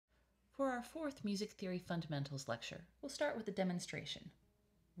For our fourth Music Theory Fundamentals lecture, we'll start with a demonstration.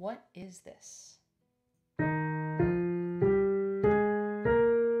 What is this?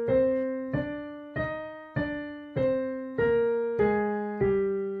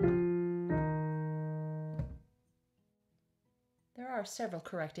 There are several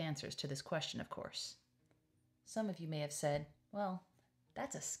correct answers to this question, of course. Some of you may have said, well,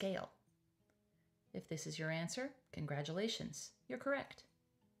 that's a scale. If this is your answer, congratulations, you're correct.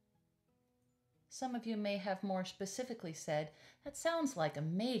 Some of you may have more specifically said, that sounds like a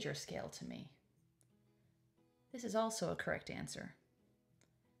major scale to me. This is also a correct answer.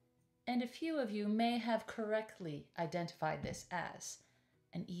 And a few of you may have correctly identified this as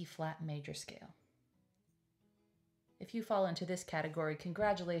an E-flat major scale. If you fall into this category,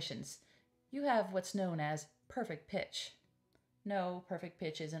 congratulations, you have what's known as perfect pitch. No, perfect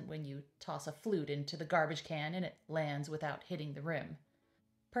pitch isn't when you toss a flute into the garbage can and it lands without hitting the rim.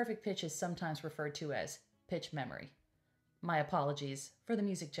 Perfect pitch is sometimes referred to as pitch memory. My apologies for the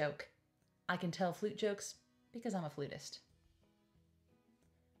music joke. I can tell flute jokes because I'm a flutist.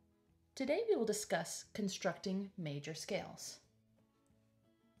 Today we will discuss constructing major scales.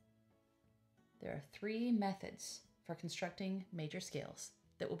 There are three methods for constructing major scales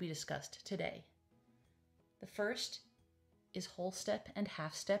that will be discussed today. The first is whole step and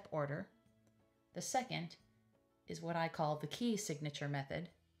half step order. The second is what I call the key signature method.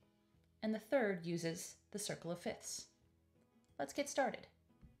 And the third uses the circle of fifths. Let's get started.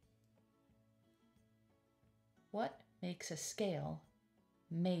 What makes a scale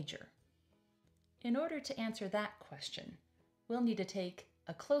major? In order to answer that question, we'll need to take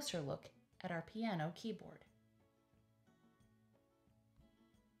a closer look at our piano keyboard.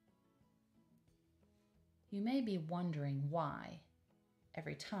 You may be wondering why,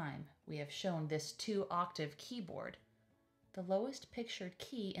 every time we have shown this 2-octave keyboard, the lowest pictured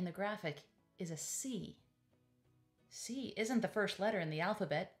key in the graphic is a C. C isn't the first letter in the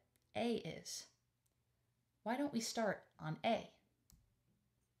alphabet, A is. Why don't we start on A?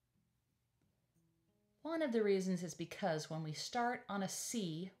 One of the reasons is because when we start on a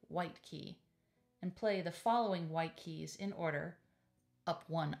C white key and play the following white keys in order, up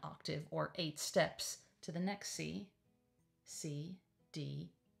 1 octave or 8 steps to the next C, C,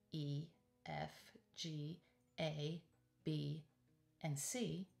 D, E, F, G, A, B, and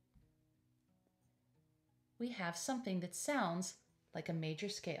C, we have something that sounds like a major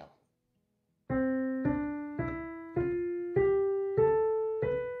scale.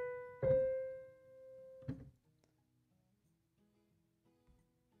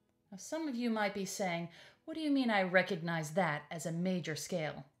 Now, some of you might be saying, what do you mean I recognize that as a major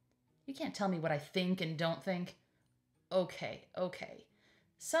scale? You can't tell me what I think and don't think. Okay.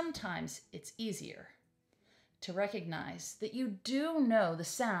 Sometimes it's easier to recognize that you do know the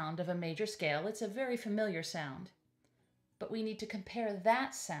sound of a major scale. It's a very familiar sound. But we need to compare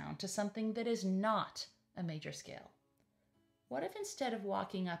that sound to something that is not a major scale. What if instead of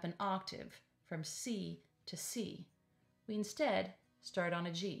walking up an octave from C to C, we instead start on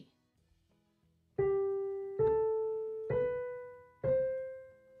a G?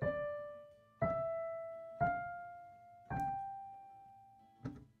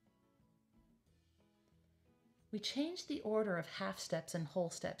 We changed the order of half steps and whole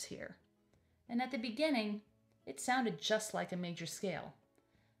steps here. And at the beginning, it sounded just like a major scale.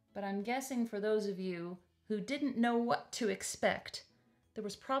 But I'm guessing for those of you who didn't know what to expect, there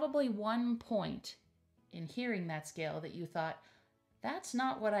was probably one point in hearing that scale that you thought, that's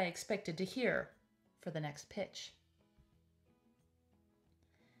not what I expected to hear for the next pitch.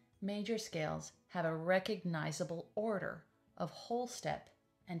 Major scales have a recognizable order of whole step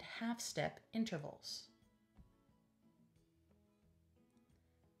and half step intervals.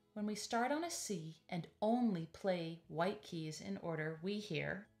 When we start on a C and only play white keys in order, we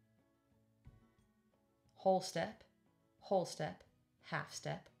hear whole step, half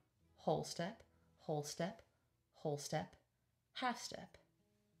step, whole step, whole step, whole step, half step.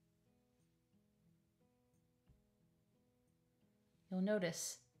 You'll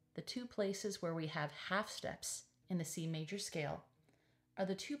notice the two places where we have half steps in the C major scale are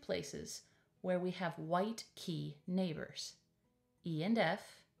the two places where we have white key neighbors, E and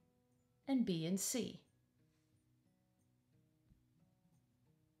F, and B and C.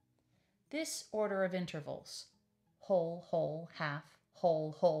 This order of intervals, whole, half,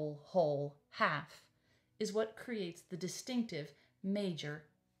 whole, half, is what creates the distinctive major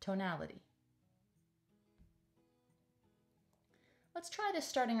tonality. Let's try this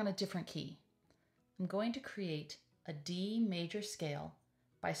starting on a different key. I'm going to create a D major scale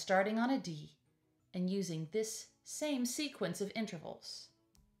by starting on a D and using this same sequence of intervals.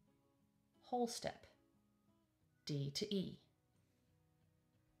 whole step, D to E.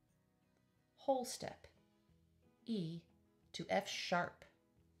 Whole step, E to F sharp.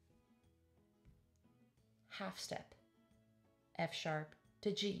 Half step, F sharp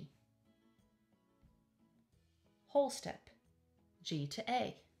to G. Whole step, G to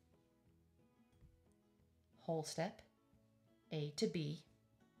A. Whole step, A to B.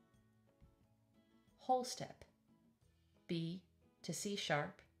 Whole step, B to C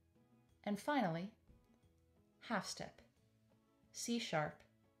sharp. And finally, half step, C sharp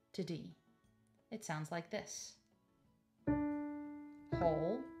to D. It sounds like this.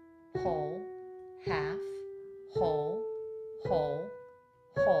 Whole, whole, half, whole, whole,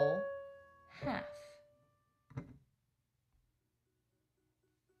 whole, half.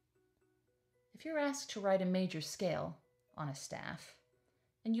 If you're asked to write a major scale on a staff,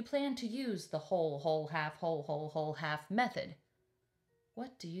 and you plan to use the whole, whole, half method,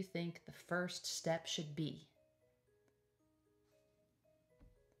 what do you think the first step should be?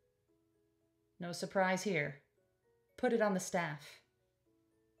 No surprise here. Put it on the staff.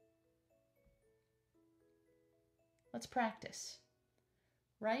 Let's practice.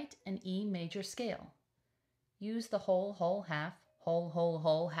 Write an E major scale. Use the whole, whole,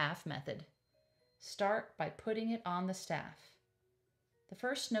 half method. Start by putting it on the staff. The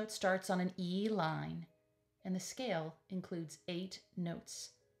first note starts on an E line, and the scale includes 8 notes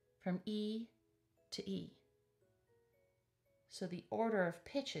from E to E. So the order of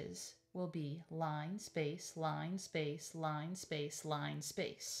pitches will be line, space, line, space, line, space, line,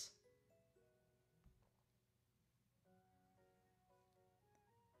 space.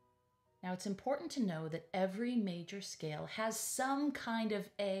 Now it's important to know that every major scale has some kind of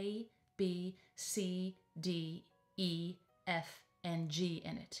A, B, C, D, E, F, and G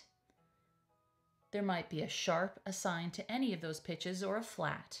in it. There might be a sharp assigned to any of those pitches or a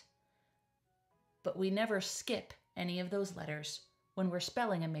flat, but we never skip any of those letters when we're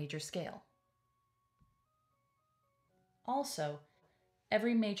spelling a major scale. Also,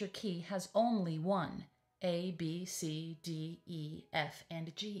 every major key has only one A, B, C, D, E, F,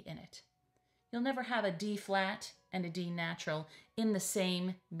 and G in it. You'll never have a D flat and a D natural in the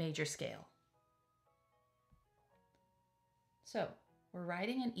same major scale. So, we're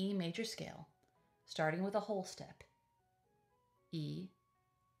writing an E major scale, starting with a whole step. E,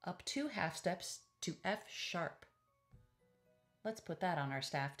 up 2 half steps to F sharp. Let's put that on our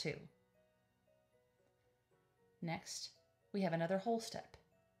staff too. Next, we have another whole step,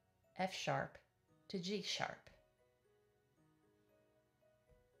 F sharp to G sharp.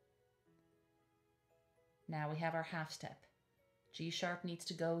 Now we have our half step. G sharp needs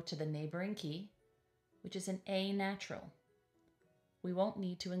to go to the neighboring key, which is an A natural. We won't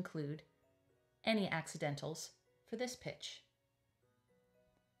need to include any accidentals for this pitch.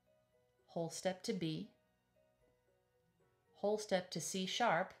 Whole step to B. Whole step to C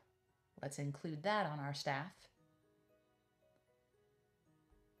sharp. Let's include that on our staff.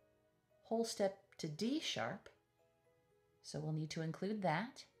 Whole step to D sharp. So we'll need to include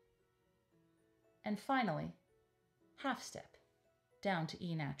that. And finally, half step down to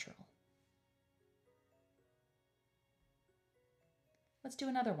E natural. Let's do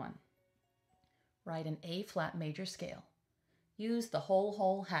another one. Write an A flat major scale. Use the whole,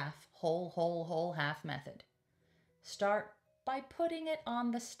 whole, half method. Start by putting it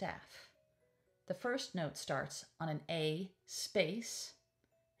on the staff. The first note starts on an A space,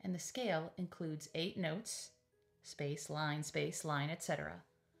 and the scale includes 8 notes, space, line, etc.,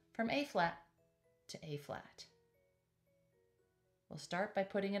 from A flat to A flat. We'll start by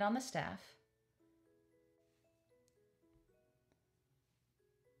putting it on the staff.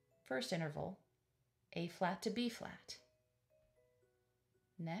 First interval, A flat to B flat.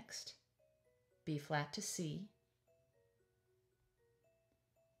 Next, B flat to C,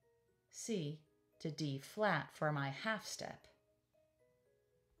 C to D flat for my half step,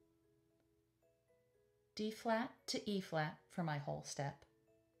 D flat to E flat for my whole step,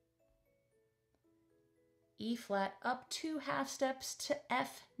 E flat up 2 half steps to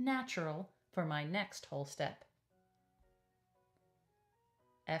F natural for my next whole step,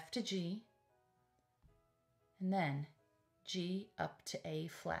 F to G, and then G up to A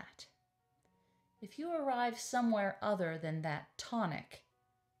flat. If you arrive somewhere other than that tonic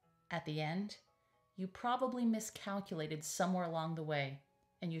at the end, you probably miscalculated somewhere along the way,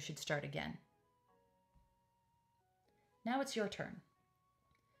 and you should start again. Now it's your turn.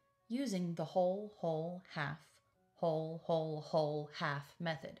 Using the whole, whole, half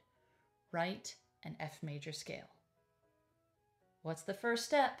method, write an F major scale. What's the first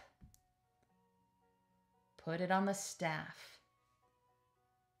step? Put it on the staff.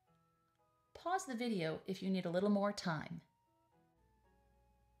 Pause the video if you need a little more time.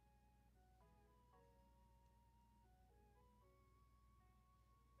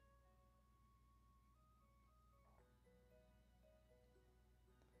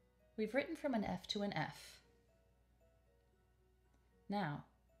 We've written from an F to an F. Now,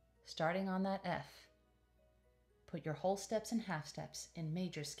 starting on that F, put your whole steps and half steps in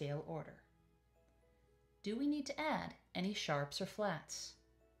major scale order. Do we need to add any sharps or flats?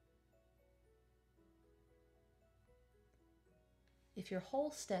 If your whole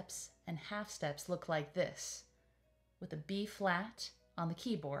steps and half steps look like this, with a B flat on the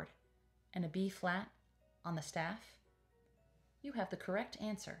keyboard and a B flat on the staff, you have the correct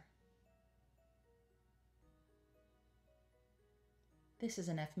answer. This is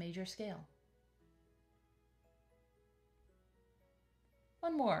an F major scale.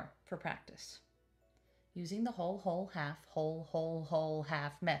 One more for practice. Using the whole, whole, half, whole, whole, whole,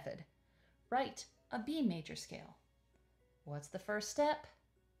 half method, write a B major scale. What's the first step?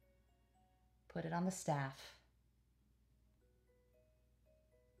 Put it on the staff.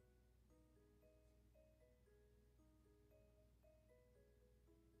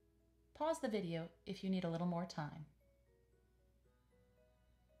 Pause the video if you need a little more time.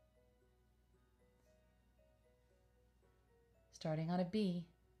 Starting on a B,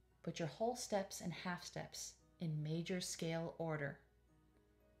 put your whole steps and half steps in major scale order.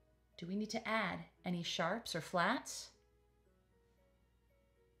 Do we need to add any sharps or flats?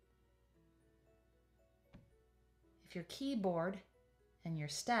 If your keyboard and your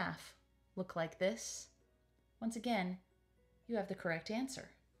staff look like this, once again, you have the correct answer.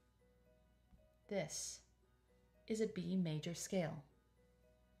 This is a B major scale.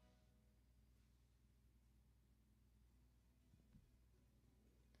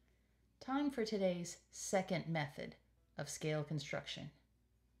 Time for today's second method of scale construction.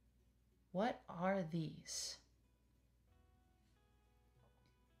 What are these?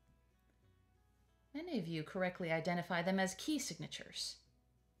 Many of you correctly identify them as key signatures.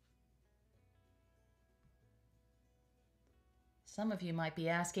 Some of you might be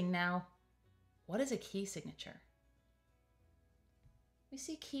asking now, what is a key signature? We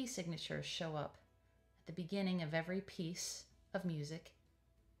see key signatures show up at the beginning of every piece of music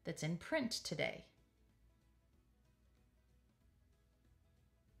that's in print today.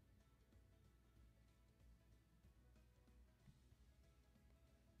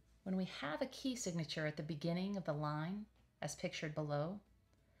 When we have a key signature at the beginning of the line, as pictured below,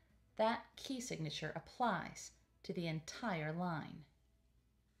 that key signature applies to the entire line.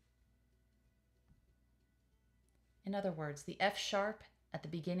 In other words, the F sharp at the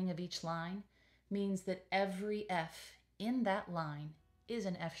beginning of each line means that every F in that line is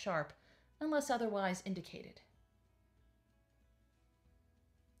an F sharp, unless otherwise indicated.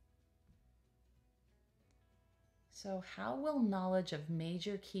 So how will knowledge of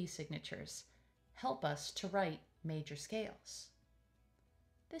major key signatures help us to write major scales?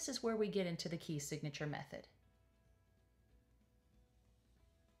 This is where we get into the key signature method.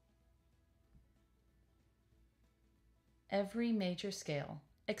 Every major scale,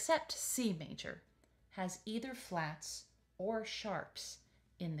 except C major, has either flats or sharps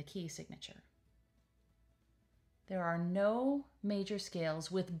in the key signature. There are no major scales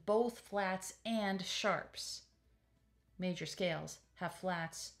with both flats and sharps. Major scales have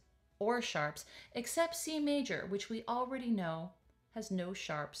flats or sharps, except C major, which we already know has no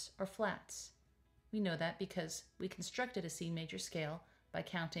sharps or flats. We know that because we constructed a C major scale by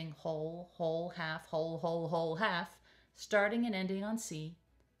counting whole, whole, half, whole, whole, whole, half, starting and ending on C,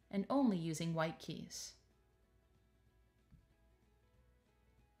 and only using white keys.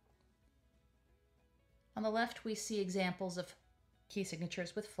 On the left, we see examples of key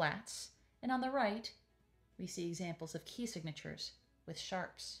signatures with flats, and on the right, we see examples of key signatures with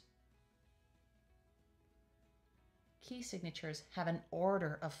sharps. Key signatures have an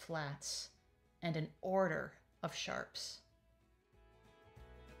order of flats and an order of sharps.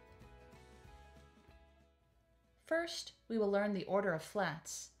 First, we will learn the order of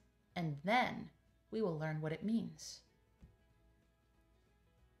flats, and then we will learn what it means.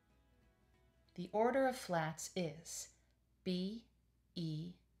 The order of flats is B,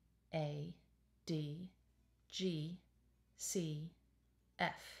 E, A, D, G, C,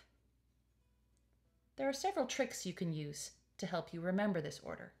 F. There are several tricks you can use to help you remember this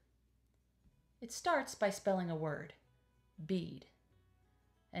order. It starts by spelling a word, bead,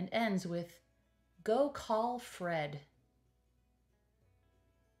 and ends with go call Fred.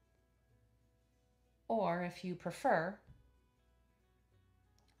 Or, if you prefer,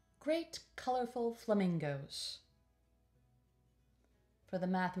 great colorful flamingos. For the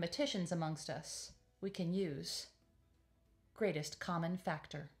mathematicians amongst us, we can use greatest common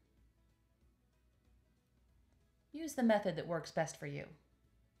factor. Use the method that works best for you.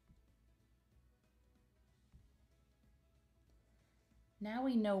 Now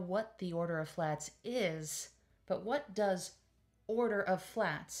we know what the order of flats is, but what does order of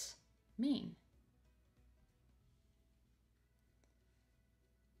flats mean?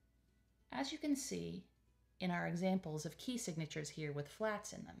 As you can see in our examples of key signatures here with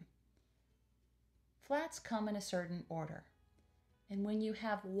flats in them, flats come in a certain order. And when you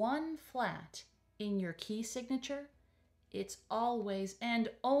have one flat in your key signature, it's always and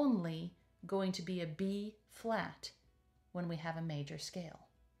only going to be a B flat when we have a major scale.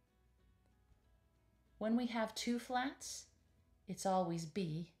 When we have two flats, it's always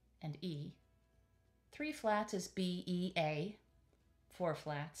B and E. 3 flats is B, E, A. 4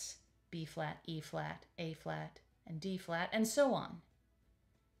 flats, B flat, E flat, A flat, and D flat, and so on.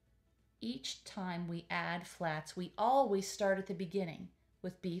 Each time we add flats, we always start at the beginning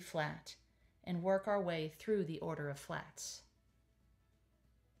with B flat and work our way through the order of flats.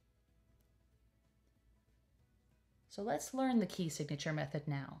 So let's learn the key signature method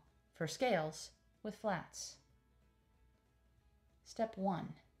now for scales with flats. Step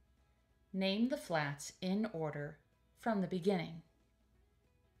 1. Name the flats in order from the beginning.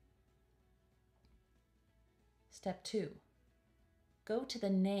 Step 2. Go to the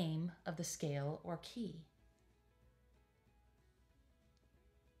name of the scale or key.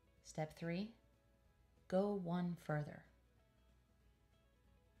 Step 3. Go one further.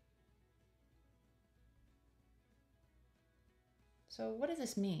 So what does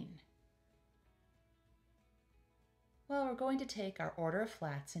this mean? Well, we're going to take our order of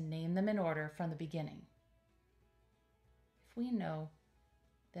flats and name them in order from the beginning. If we know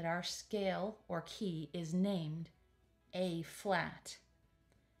that our scale or key is named A flat,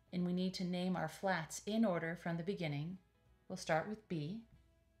 and we need to name our flats in order from the beginning, we'll start with B,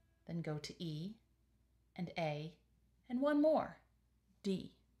 then go to E and A, and one more,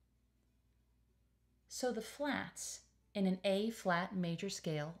 D. So the flats in an A flat major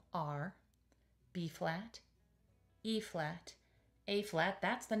scale are B flat, E flat, A flat,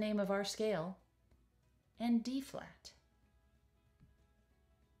 that's the name of our scale, and D flat.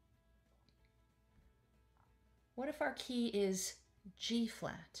 What if our key is G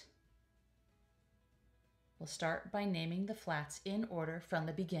flat? We'll start by naming the flats in order from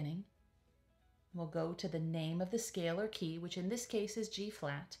the beginning. We'll go to the name of the scale or key, which in this case is G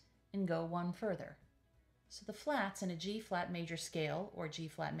flat, and go one further. So the flats in a G flat major scale or G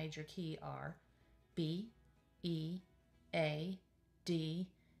flat major key are B, E, A, D,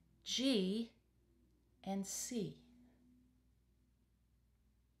 G, and C.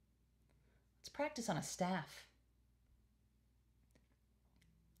 Let's practice on a staff.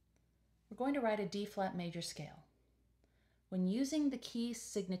 We're going to write a D flat major scale. When using the key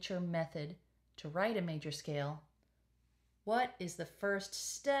signature method to write a major scale, what is the first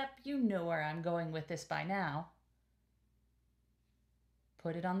step? You know where I'm going with this by now.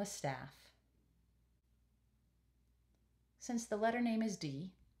 Put it on the staff. Since the letter name is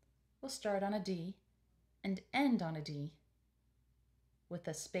D, we'll start on a D and end on a D with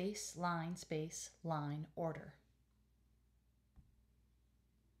a space, line order.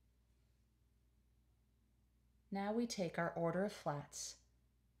 Now we take our order of flats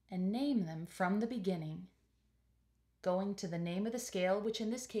and name them from the beginning, going to the name of the scale, which in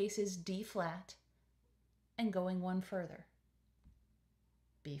this case is D flat, and going one further.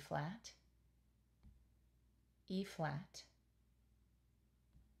 B flat, E flat,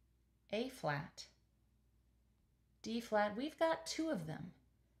 A flat, D flat. We've got 2 of them.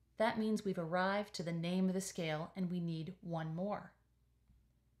 That means we've arrived to the name of the scale and we need one more.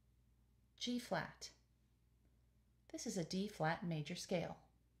 G flat. This is a D flat major scale.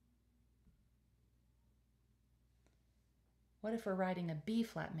 What if we're writing a B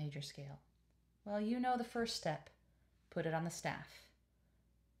flat major scale? Well, you know the first step. Put it on the staff.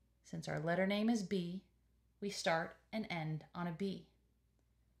 Since our letter name is B, we start and end on a B.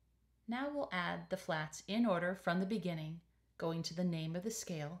 Now we'll add the flats in order from the beginning, going to the name of the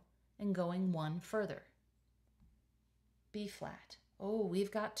scale and going one further. B flat. Oh,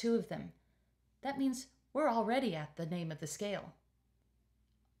 we've got 2 of them. That means we're already at the name of the scale.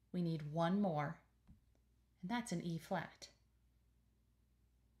 We need one more, and that's an E flat.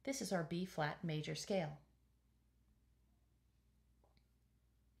 This is our B flat major scale.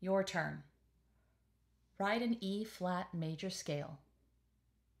 Your turn. Write an E flat major scale.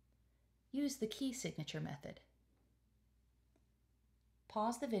 Use the key signature method.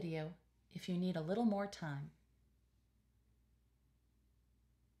 Pause the video if you need a little more time.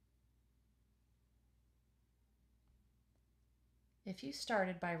 if you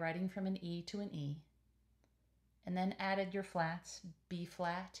started by writing from an E to an E, and then added your flats, B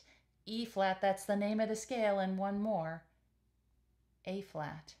flat, E flat, that's the name of the scale, and one more, A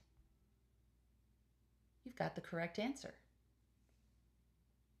flat, you've got the correct answer.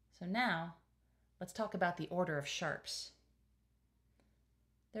 So now, let's talk about the order of sharps.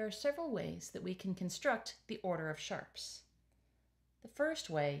 There are several ways that we can construct the order of sharps. The first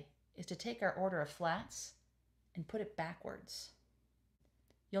way is to take our order of flats and put it backwards.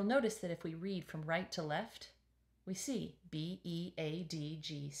 You'll notice that if we read from right to left, we see B, E, A, D,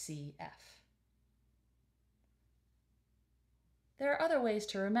 G, C, F. There are other ways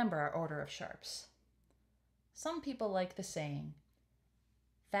to remember our order of sharps. Some people like the saying,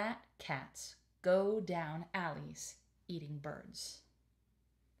 "Fat cats go down alleys eating birds."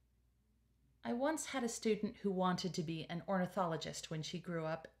 I once had a student who wanted to be an ornithologist when she grew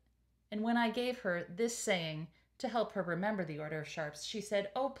up, and when I gave her this saying to help her remember the order of sharps, she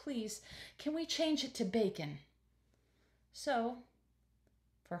said, "Oh, please, can we change it to bacon?" So,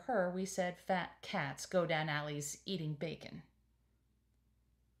 for her, we said, "Fat cats go down alleys eating bacon."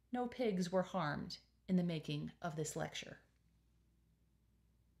 No pigs were harmed in the making of this lecture.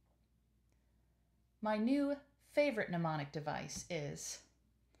 My new favorite mnemonic device is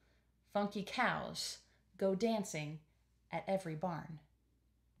 "Funky cows go dancing at every barn."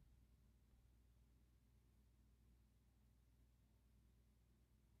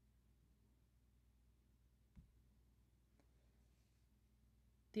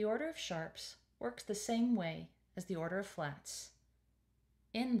 The order of sharps works the same way as the order of flats,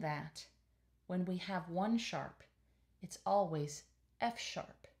 in that when we have one sharp, it's always F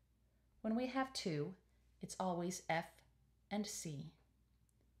sharp. When we have two, it's always F and C.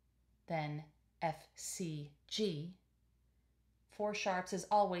 Then F, C, G. Four sharps is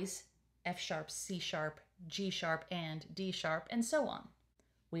always F sharp, C sharp, G sharp, and D sharp, and so on.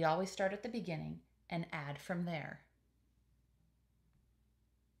 We always start at the beginning and add from there.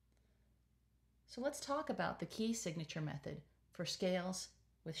 So let's talk about the key signature method for scales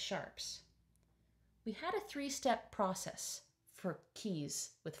with sharps. We had a three-step process for keys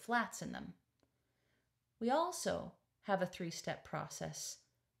with flats in them. We also have a three-step process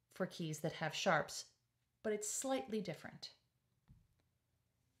for keys that have sharps, but it's slightly different.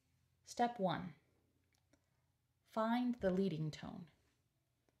 Step 1, find the leading tone.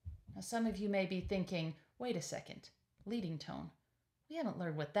 Now some of you may be thinking, wait a second, leading tone? We haven't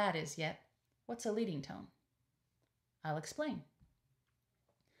learned what that is yet. What's a leading tone? I'll explain.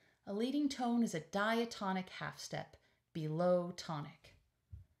 A leading tone is a diatonic half step below tonic.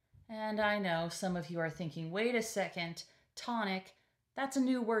 And I know some of you are thinking, wait a second, tonic, that's a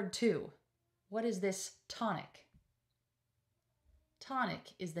new word too. What is this tonic?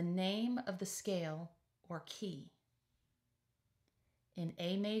 Tonic is the name of the scale or key. In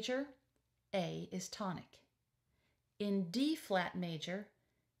A major, A is tonic. In D flat major,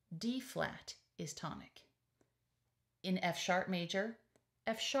 D flat is tonic. In F sharp major,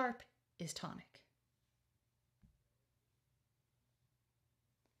 F sharp is tonic.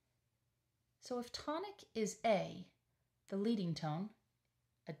 So if tonic is A, the leading tone,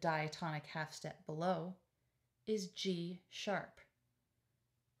 a diatonic half step below, is G sharp.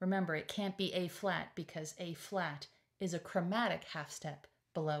 Remember, it can't be A flat because A flat is a chromatic half step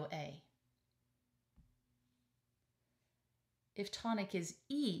below A. If tonic is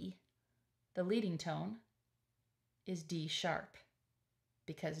E, the leading tone is D sharp,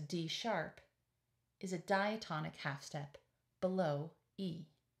 because D sharp is a diatonic half step below E.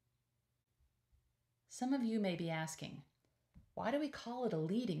 Some of you may be asking, why do we call it a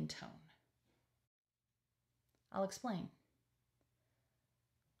leading tone? I'll explain.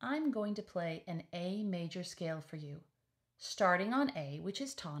 I'm going to play an A major scale for you, starting on A, which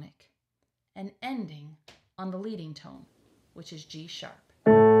is tonic, and ending on the leading tone, which is G sharp.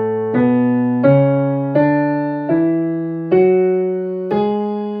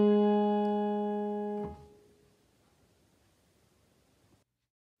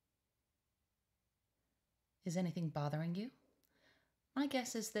 Is anything bothering you? My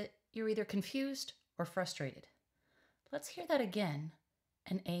guess is that you're either confused or frustrated. Let's hear that again,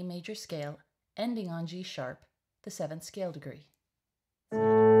 an A major scale ending on G sharp, the 7th scale degree.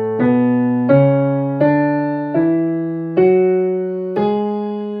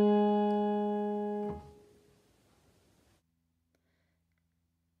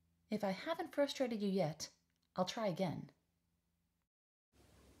 If I haven't frustrated you yet, I'll try again.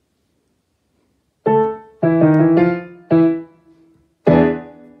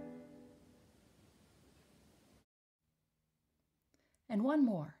 And one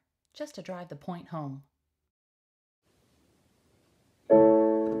more, just to drive the point home.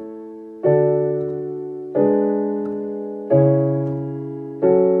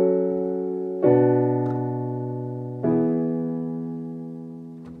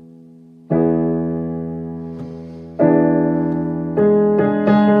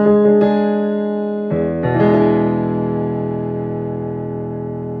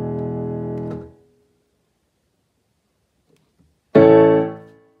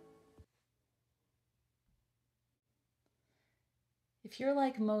 If you're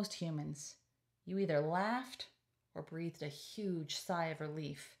like most humans, you either laughed or breathed a huge sigh of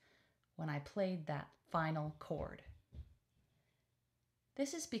relief when I played that final chord.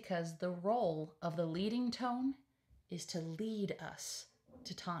 This is because the role of the leading tone is to lead us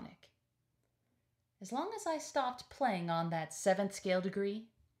to tonic. As long as I stopped playing on that 7th scale degree,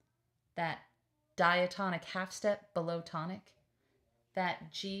 that diatonic half step below tonic,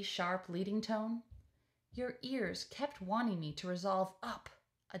 that G sharp leading tone, your ears kept wanting me to resolve up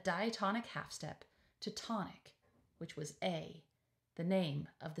a diatonic half step to tonic, which was A, the name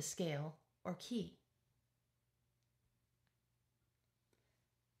of the scale or key.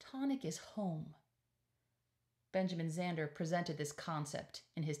 Tonic is home. Benjamin Zander presented this concept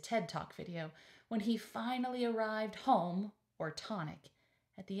in his TED Talk video when he finally arrived home, or tonic,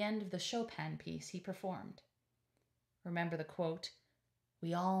 at the end of the Chopin piece he performed. Remember the quote,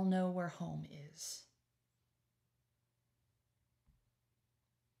 "We all know where home is."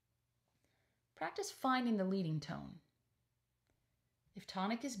 Practice finding the leading tone. If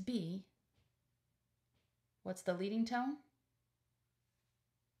tonic is B, what's the leading tone?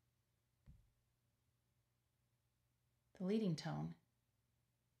 The leading tone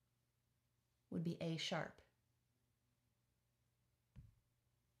would be A sharp.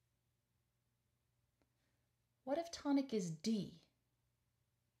 What if tonic is D?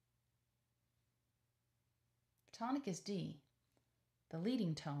 If tonic is D, the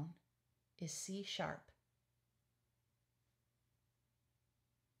leading tone is C sharp.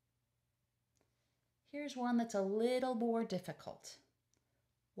 Here's one that's a little more difficult.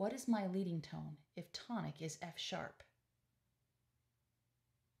 What is my leading tone if tonic is F sharp?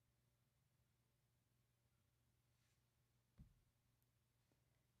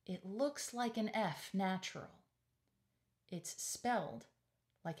 It looks like an F natural. It's spelled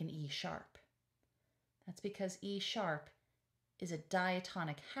like an E sharp. That's because E sharp is a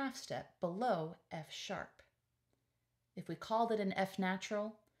diatonic half step below F sharp. If we called it an F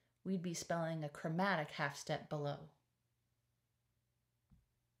natural, we'd be spelling a chromatic half step below.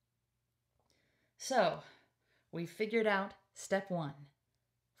 So, we figured out step 1,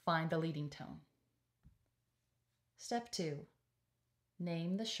 find the leading tone. Step 2,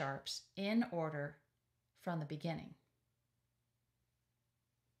 name the sharps in order from the beginning.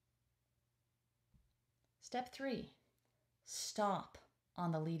 Step 3, stop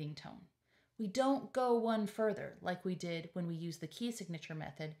on the leading tone. We don't go one further like we did when we used the key signature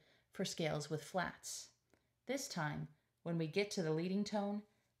method for scales with flats. This time, when we get to the leading tone,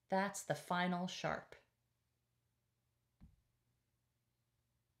 that's the final sharp.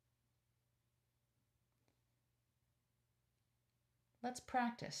 Let's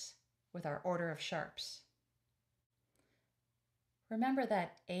practice with our order of sharps. Remember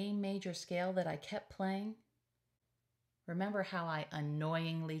that A major scale that I kept playing? Remember how I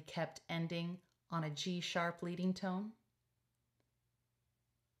annoyingly kept ending on a G sharp leading tone?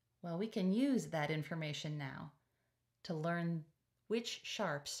 Well, we can use that information now to learn which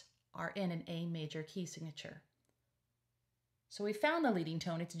sharps are in an A major key signature. So we found the leading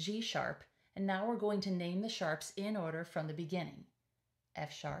tone, it's G sharp, and now we're going to name the sharps in order from the beginning.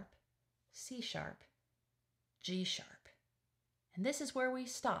 F sharp, C sharp, G sharp. And this is where we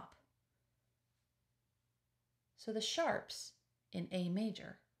stop. So the sharps in A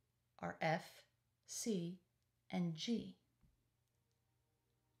major are F, C, and G.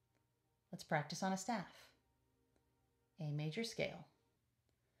 Let's practice on a staff. A major scale.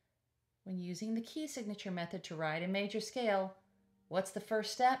 When using the key signature method to write a major scale, what's the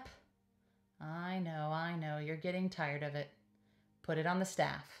first step? I know, you're getting tired of it. Put it on the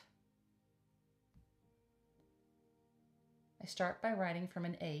staff. I start by writing from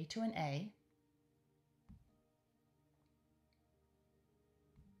an A to an A.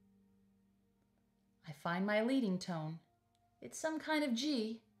 I find my leading tone. It's some kind of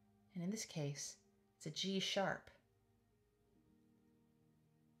G, and in this case, it's a G sharp.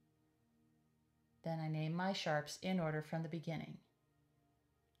 Then I name my sharps in order from the beginning.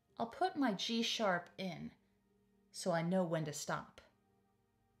 I'll put my G sharp in so I know when to stop.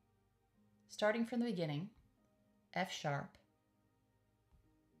 Starting from the beginning, F sharp,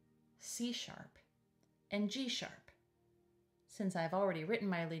 C sharp, and G sharp. Since I've already written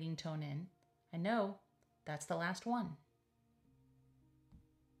my leading tone in, I know that's the last one.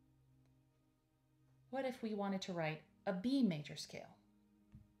 What if we wanted to write a B major scale?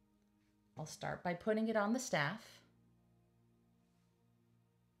 I'll start by putting it on the staff.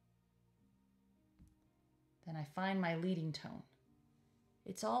 Then I find my leading tone.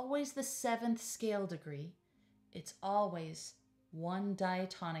 It's always the 7th scale degree. It's always one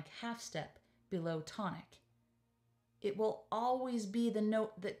diatonic half step below tonic. it will always be the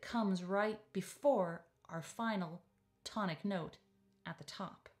note that comes right before our final tonic note at the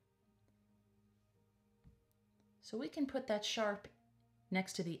top. So we can put that sharp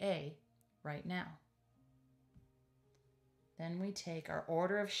next to the A right now. Then we take our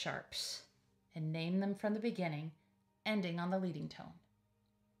order of sharps and name them from the beginning, ending on the leading tone.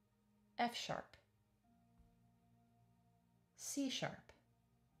 F sharp, C sharp,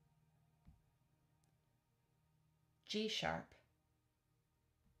 G sharp,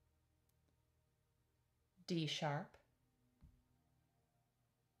 D sharp,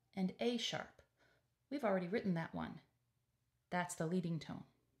 and A sharp. We've already written that one. That's the leading tone.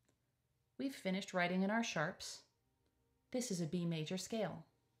 We've finished writing in our sharps. This is a B major scale.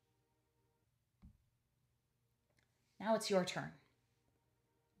 Now it's your turn.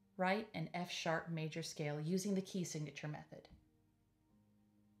 Write an F sharp major scale using the key signature method.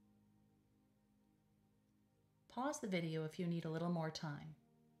 Pause the video if you need a little more time.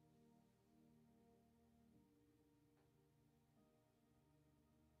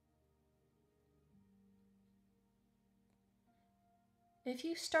 If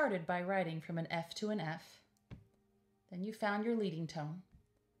you started by writing from an F to an F, then you found your leading tone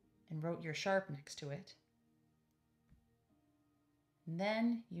and wrote your sharp next to it. And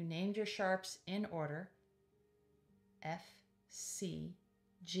then you named your sharps in order: F, C,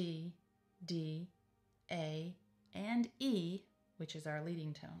 G, D, A, and E, which is our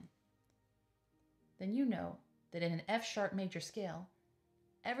leading tone. Then you know that in an F sharp major scale,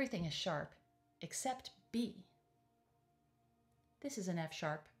 everything is sharp except B. This is an F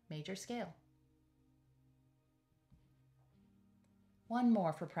sharp major scale. One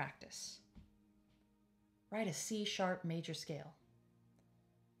more for practice. Write a C sharp major scale.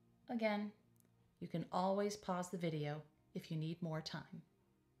 Again, you can always pause the video if you need more time.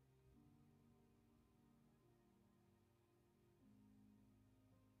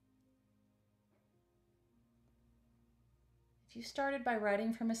 If you started by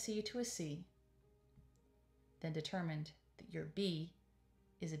writing from a C to a C, then determined that your B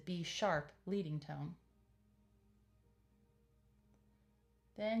is a B sharp leading tone,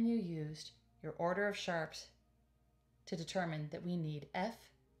 then you used your order of sharps to determine that we need F,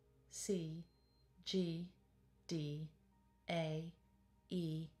 C, G, D, A,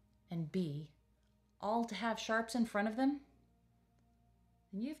 E, and B all to have sharps in front of them,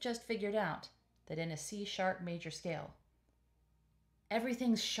 and you've just figured out that in a C sharp major scale,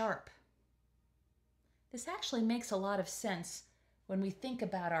 everything's sharp. This actually makes a lot of sense when we think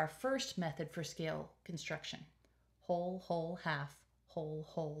about our first method for scale construction: whole, whole, half, whole,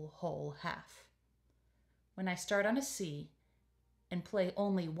 whole, whole, half. When I start on a C and play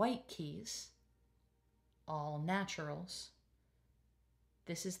only white keys, all naturals,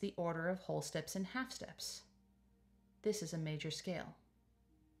 this is the order of whole steps and half steps. This is a major scale.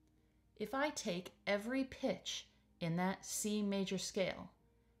 If I take every pitch in that C major scale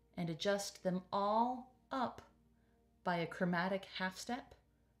and adjust them all up by a chromatic half step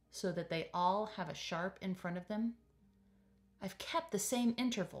so that they all have a sharp in front of them, I've kept the same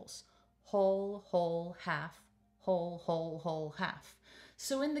intervals: whole, whole, half, whole, whole, whole, half.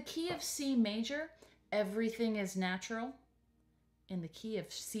 So in the key of C major, everything is natural. In the key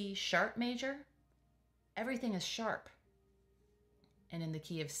of C sharp major, everything is sharp. And in the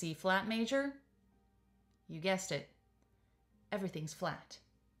key of C flat major, you guessed it, everything's flat.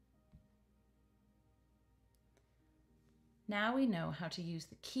 Now we know how to use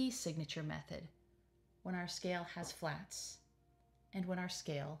the key signature method when our scale has flats and when our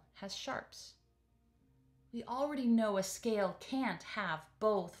scale has sharps. We already know a scale can't have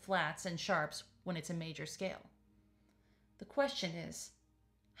both flats and sharps when it's a major scale. The question is,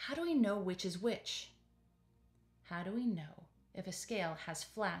 how do we know which is which? How do we know if a scale has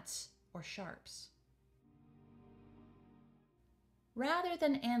flats or sharps? Rather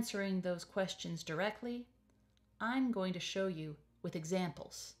than answering those questions directly, I'm going to show you with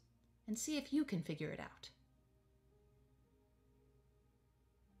examples and see if you can figure it out.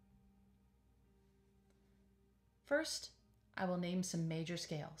 First, I will name some major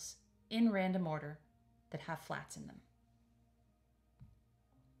scales in random order that have flats in them.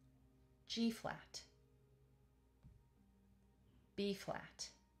 G flat, B flat,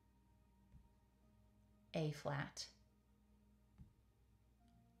 A flat,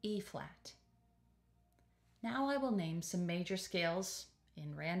 E flat. Now I will name some major scales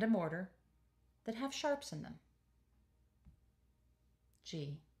in random order that have sharps in them.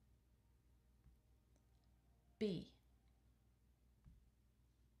 G, B,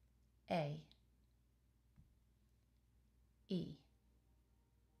 A, E.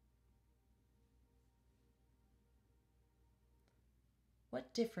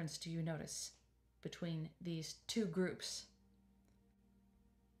 What difference do you notice between these two groups?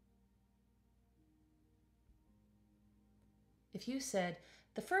 If you said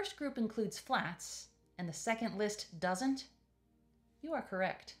the first group includes flats and the second list doesn't, you are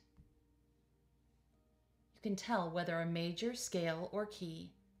correct. You can tell whether a major scale or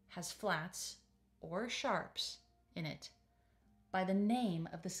key has flats or sharps in it by the name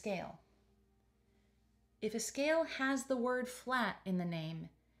of the scale. If a scale has the word flat in the name,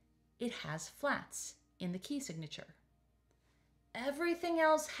 it has flats in the key signature. Everything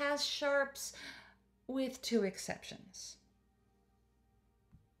else has sharps with two exceptions.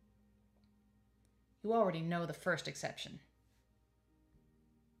 You already know the first exception.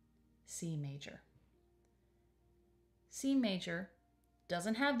 C major. C major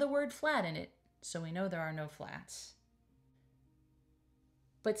doesn't have the word flat in it, so we know there are no flats.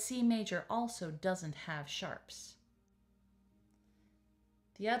 But C major also doesn't have sharps.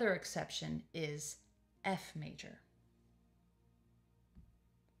 The other exception is F major.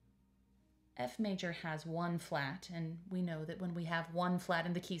 F major has one flat, and we know that when we have one flat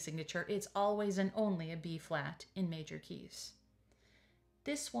in the key signature, it's always and only a B flat in major keys.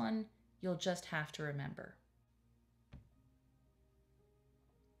 This one you'll just have to remember.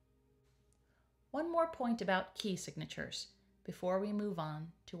 One more point about key signatures before we move on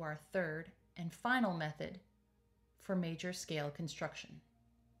to our third and final method for major scale construction.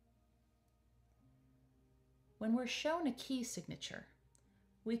 When we're shown a key signature,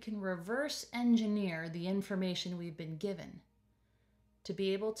 we can reverse engineer the information we've been given to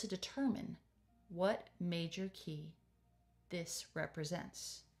be able to determine what major key this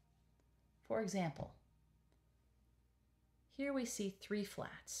represents. For example, here we see three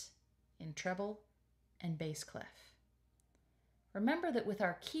flats in treble and bass clef. Remember that with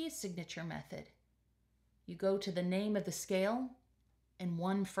our key signature method, you go to the name of the scale and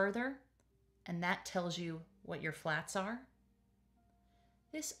one further, and that tells you what your flats are.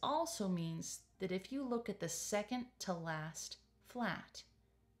 This also means that if you look at the second to last flat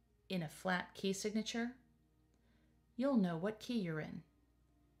in a flat key signature, you'll know what key you're in.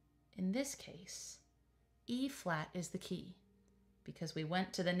 In this case, E flat is the key because we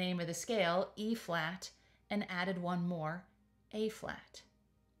went to the name of the scale, E flat, and added one more, A flat.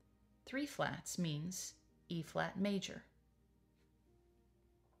 Three flats means E flat major.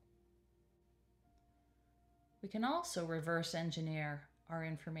 We can also reverse engineer our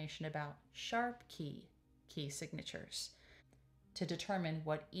information about sharp key signatures to determine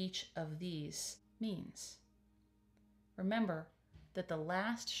what each of these means. Remember that the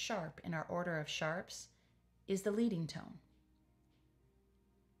last sharp in our order of sharps is the leading tone.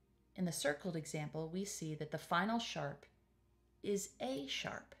 In the circled example, we see that the final sharp is A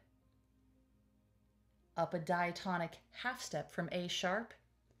sharp. Up a diatonic half step from A sharp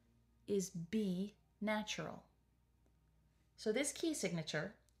is B natural. So this key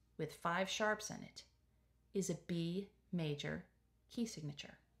signature, with 5 sharps in it, is a B major key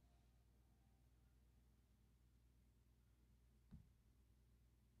signature.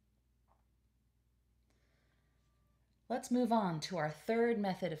 Let's move on to our third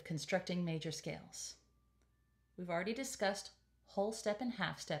method of constructing major scales. We've already discussed whole step and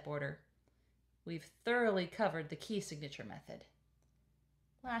half step order. We've thoroughly covered the key signature method.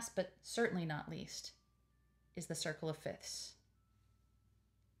 Last but certainly not least is the circle of fifths.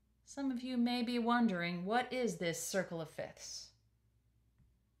 Some of you may be wondering, what is this circle of fifths?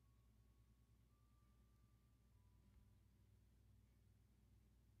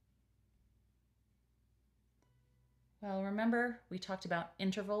 Well, remember we talked about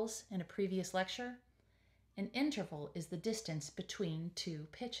intervals in a previous lecture? An interval is the distance between two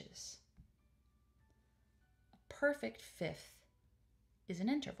pitches. A perfect fifth is an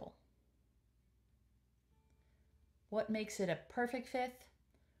interval. What makes it a perfect fifth?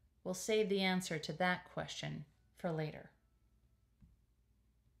 We'll save the answer to that question for later.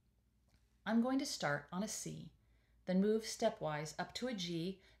 I'm going to start on a C, then move stepwise up to a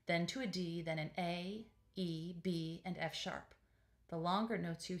G, then to a D, then an A, E, B, and F sharp. The longer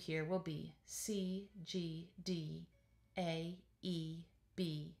notes you hear will be C, G, D, A, E,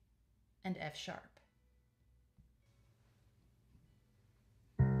 B, and F sharp.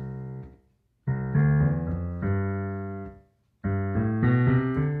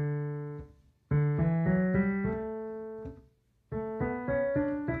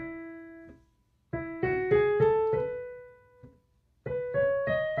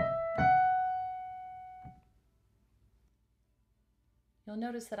 You'll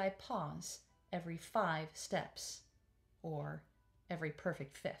notice that I pause every 5 steps, or every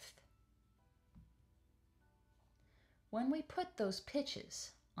perfect fifth. When we put those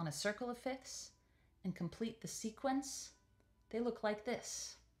pitches on a circle of fifths and complete the sequence, they look like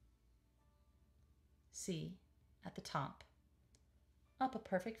this. C at the top, up a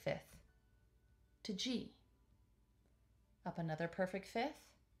perfect fifth to G, up another perfect fifth,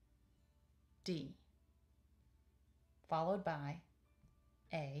 D, followed by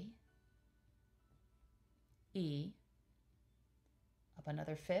A, E, up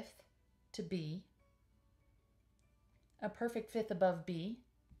another fifth to B. A perfect fifth above B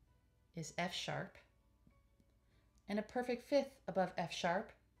is F sharp, and a perfect fifth above F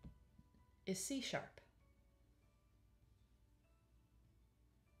sharp is C sharp.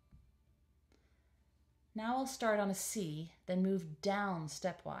 Now I'll start on a C, then move down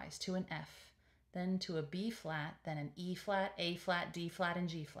stepwise to an F, then to a B flat, then an E flat, A flat, D flat, and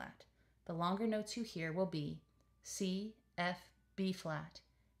G flat. The longer notes you hear will be C, F, B flat,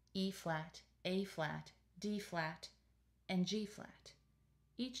 E flat, A flat, D flat, and G flat,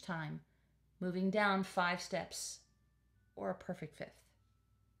 each time moving down 5 steps or a perfect fifth.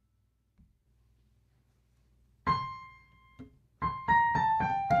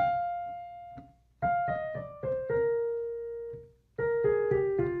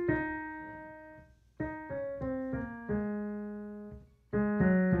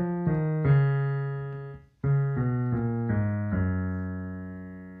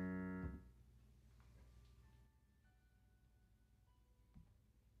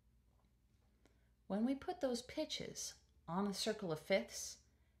 When we put those pitches on a circle of fifths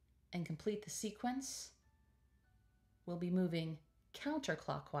and complete the sequence, we'll be moving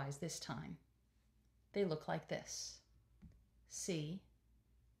counterclockwise this time. They look like this. C,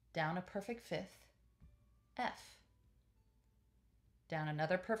 down a perfect fifth, F, down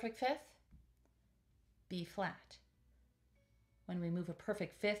another perfect fifth, B flat. When we move a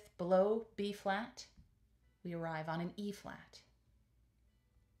perfect fifth below B flat, we arrive on an E flat,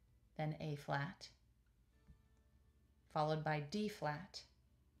 then A flat, followed by D flat,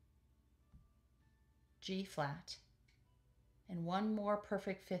 G flat, and one more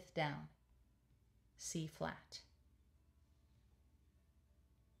perfect fifth down, C flat.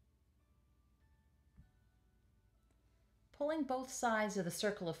 Pulling both sides of the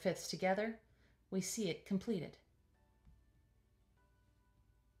circle of fifths together, we see it completed.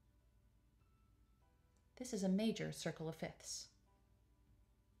 This is a major circle of fifths.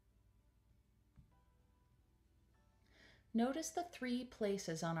 Notice the 3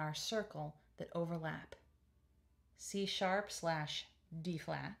 places on our circle that overlap: C sharp slash D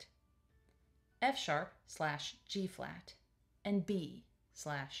flat, F sharp slash G flat, and B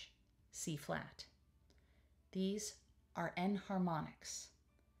slash C flat. These are enharmonics.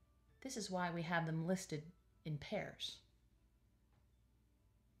 This is why we have them listed in pairs.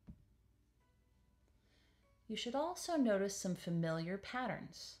 You should also notice some familiar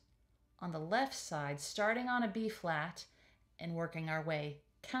patterns. On the left side, starting on a B flat and working our way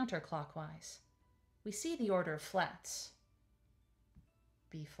counterclockwise, we see the order of flats: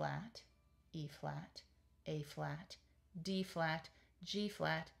 B flat, E flat, A flat, D flat, G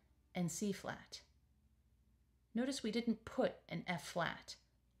flat, and C flat. Notice we didn't put an F flat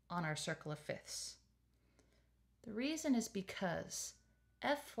on our circle of fifths. The reason is because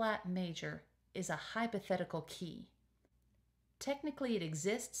F flat major is a hypothetical key. Technically it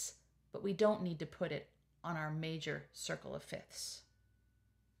exists, but we don't need to put it on our major circle of fifths.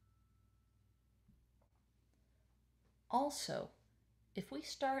 Also, if we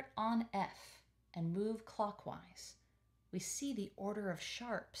start on F and move clockwise, we see the order of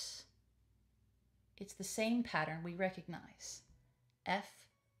sharps. It's the same pattern we recognize: F,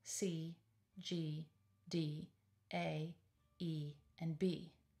 C, G, D, A, E, and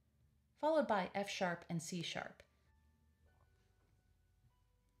B, followed by F sharp and C sharp.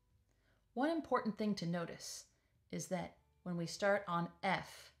 One important thing to notice is that when we start on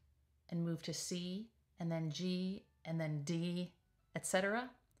F and move to C and then G and then D, etc.,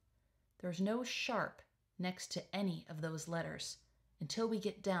 there's no sharp next to any of those letters until we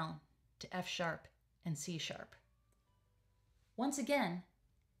get down to F sharp and C sharp. Once again,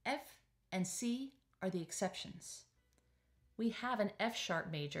 F and C are the exceptions. We have an F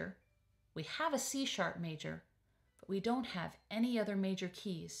sharp major, we have a C sharp major, but we don't have any other major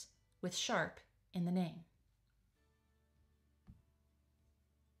keys with sharp in the name.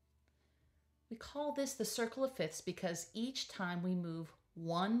 We call this the circle of fifths because each time we move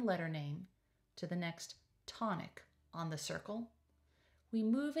one letter name to the next tonic on the circle, we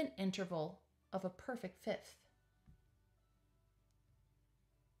move an interval of a perfect fifth.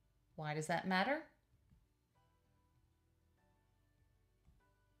 Why does that matter?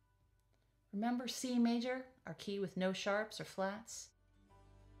 Remember C major, our key with no sharps or flats?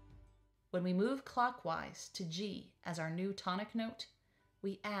 When we move clockwise to G as our new tonic note,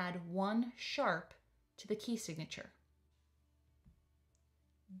 we add one sharp to the key signature.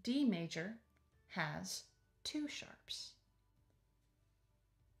 D major has two sharps.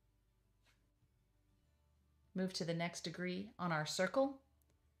 Move to the next degree on our circle,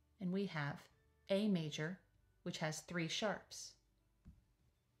 and we have A major, which has three sharps.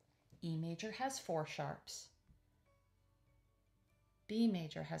 E major has four sharps. B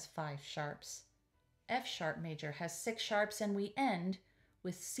major has five sharps. F sharp major has six sharps, and we end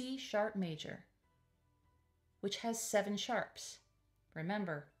with C sharp major, which has seven sharps.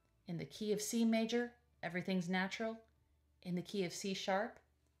 Remember, in the key of C major, everything's natural. In the key of C sharp,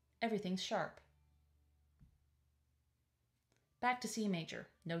 everything's sharp. Back to C major,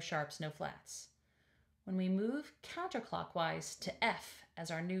 no sharps, no flats. When we move counterclockwise to F as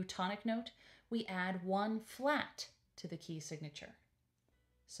our new tonic note, we add one flat to the key signature.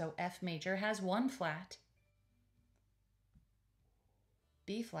 So F major has one flat.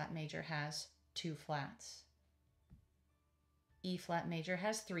 B flat major has two flats. E flat major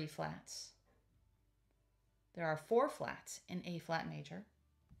has three flats. There are four flats in A flat major,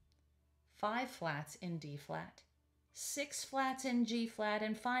 five flats in D flat, six flats in G flat,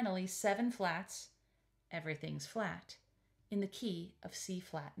 and finally seven flats, everything's flat, in the key of C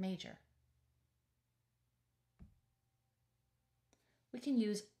flat major. We can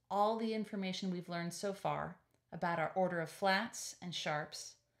use all the information we've learned so far about our order of flats and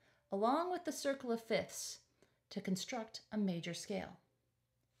sharps, along with the circle of fifths, to construct a major scale.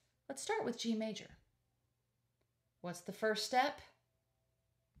 Let's start with G major. What's the first step?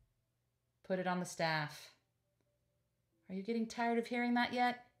 Put it on the staff. Are you getting tired of hearing that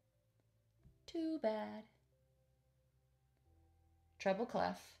yet? Too bad. Treble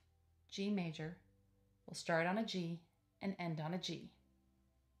clef, G major, will start on a G and end on a G.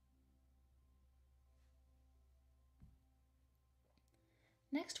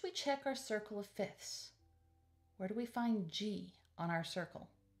 Next, we check our circle of fifths. Where do we find G on our circle?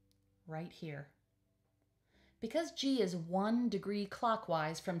 Right here. Because G is 1 degree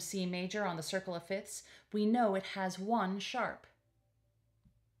clockwise from C major on the circle of fifths, we know it has one sharp.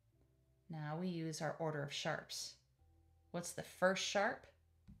 Now we use our order of sharps. What's the first sharp?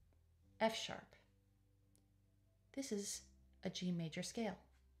 F sharp. This is a G major scale.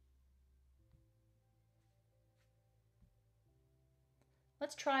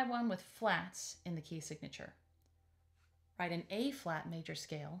 Let's try one with flats in the key signature. Write an A flat major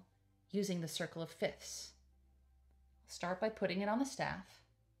scale using the circle of fifths. Start by putting it on the staff.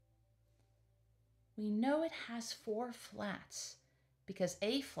 We know it has four flats because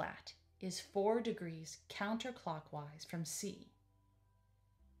A flat is 4 degrees counterclockwise from C.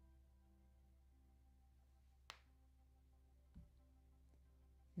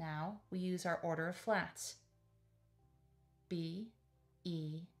 Now we use our order of flats. B,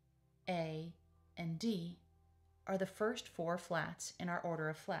 E, A, and D are the first four flats in our order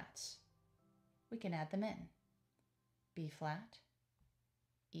of flats. We can add them in. B flat,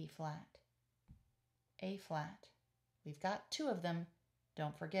 E flat, A flat. We've got two of them,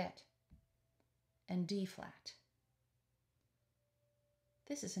 don't forget. And D flat.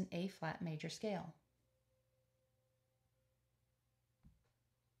 This is an A flat major scale.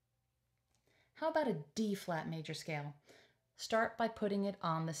 How about a D flat major scale? Start by putting it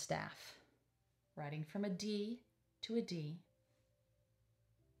on the staff, writing from a D to a D.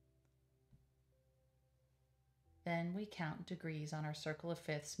 Then we count degrees on our circle of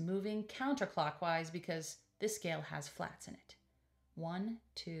fifths, moving counterclockwise because this scale has flats in it. 1,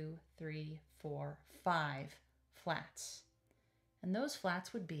 2, 3, 4, 5 flats. And those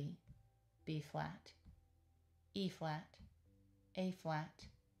flats would be B flat, E flat, A flat,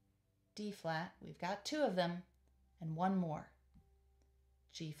 D flat. We've got two of them, and one more,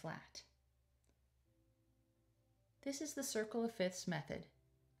 G flat. This is the circle of fifths method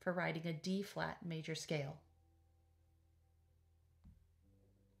for writing a D flat major scale.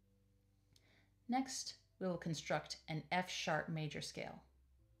 Next, we will construct an F sharp major scale.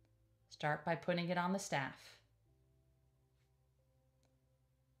 Start by putting it on the staff.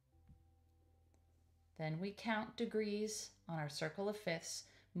 Then we count degrees on our circle of fifths,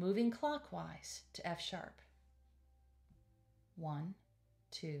 moving clockwise to F sharp. 1,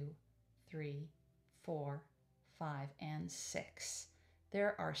 2, 3, 4, 5, and 6.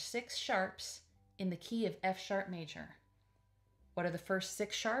 There are 6 sharps in the key of F sharp major. What are the first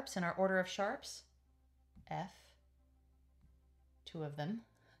 6 sharps in our order of sharps? F, 2 of them,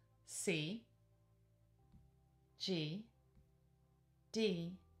 C, G,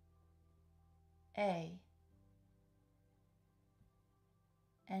 D, A,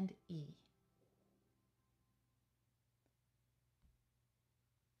 and E.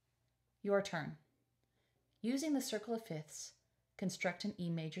 Your turn. Using the circle of fifths, construct an E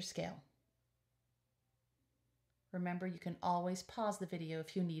major scale. Remember, you can always pause the video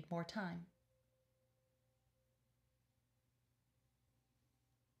if you need more time.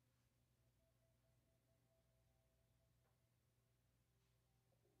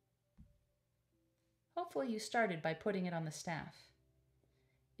 Hopefully you started by putting it on the staff.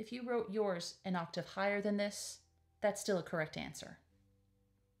 If you wrote yours an octave higher than this, that's still a correct answer.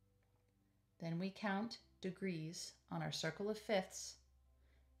 Then we count degrees on our circle of fifths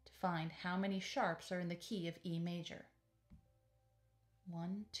to find how many sharps are in the key of E major.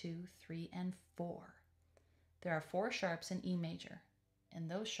 1, 2, 3, and 4. There are 4 sharps in E major, and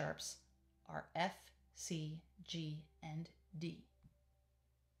those sharps are F, C, G, and D.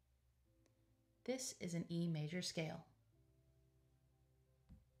 This is an E major scale.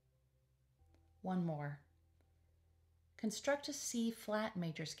 One more. Construct a C flat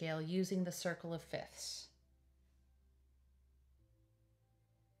major scale using the circle of fifths.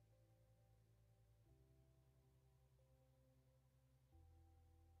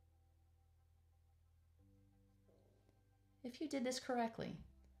 If you did this correctly,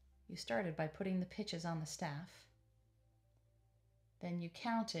 you started by putting the pitches on the staff. Then you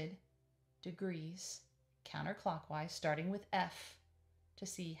counted degrees counterclockwise, starting with F, to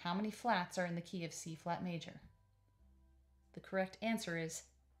see how many flats are in the key of C flat major. The correct answer is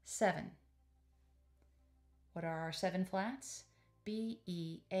 7. What are our 7 flats? B,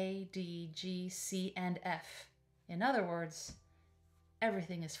 E, A, D, G, C, and F. In other words,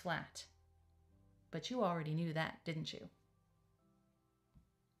 everything is flat. But you already knew that, didn't you?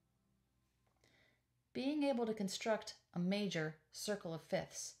 Being able to construct a major circle of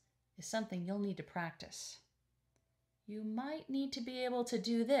fifths is something you'll need to practice. You might need to be able to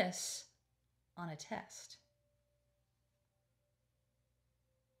do this on a test.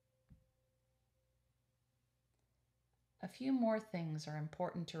 A few more things are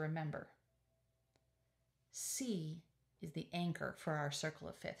important to remember. C is the anchor for our circle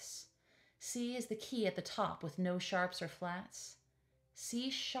of fifths. C is the key at the top with no sharps or flats.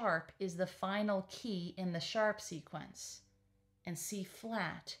 C sharp is the final key in the sharp sequence, and C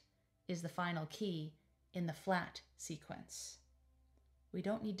flat is the final key in the flat sequence. We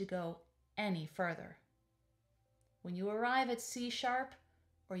don't need to go any further. When you arrive at C sharp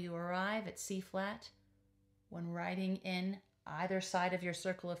or you arrive at C flat, when writing in either side of your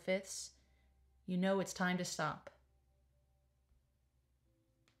circle of fifths, you know it's time to stop.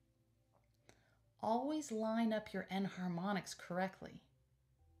 Always line up your enharmonics correctly.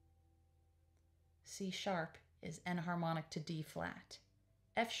 C sharp is enharmonic to D flat.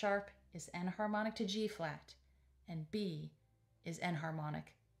 F sharp is enharmonic to G flat. And B is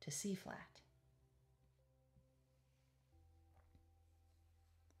enharmonic to C flat.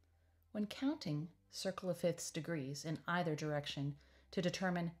 When counting circle of fifths degrees in either direction to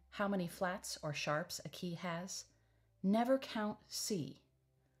determine how many flats or sharps a key has, never count C.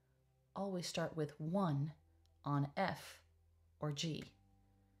 Always start with 1 on F or G.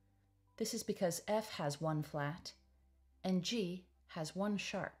 This is because F has 1 flat and G has 1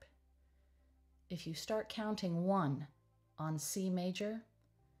 sharp. If you start counting 1 on C major,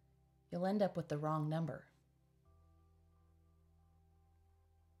 you'll end up with the wrong number.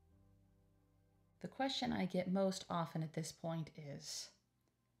 The question I get most often at this point is,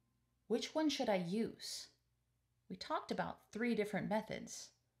 which one should I use? We talked about 3 different methods,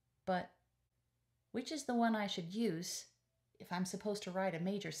 but which is the one I should use if I'm supposed to write a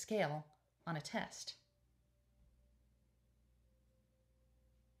major scale on a test?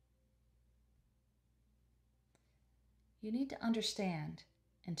 You need to understand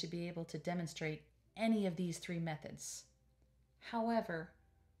and to be able to demonstrate any of these 3 methods. However,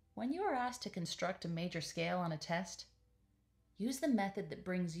 when you are asked to construct a major scale on a test, use the method that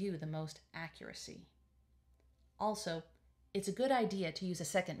brings you the most accuracy. Also, it's a good idea to use a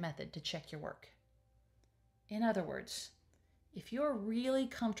second method to check your work. In other words, if you're really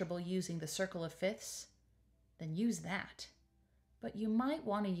comfortable using the circle of fifths, then use that. But you might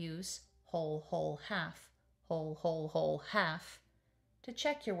want to use whole, whole, half, whole, whole, whole, half to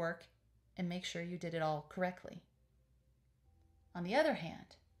check your work and make sure you did it all correctly. On the other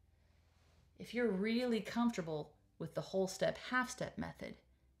hand, if you're really comfortable with the whole step, half step method,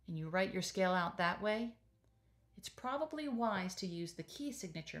 and you write your scale out that way, it's probably wise to use the key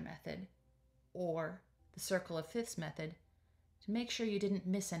signature method or the circle of fifths method to make sure you didn't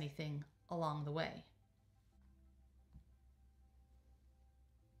miss anything along the way.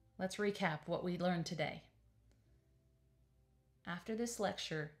 Let's recap what we learned today. After this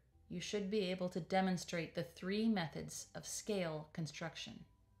lecture, you should be able to demonstrate the 3 methods of scale construction.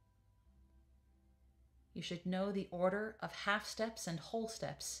 You should know the order of half steps and whole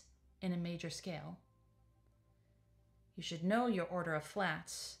steps in a major scale. You should know your order of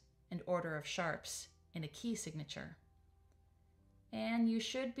flats and order of sharps in a key signature. And you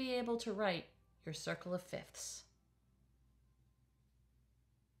should be able to write your circle of fifths.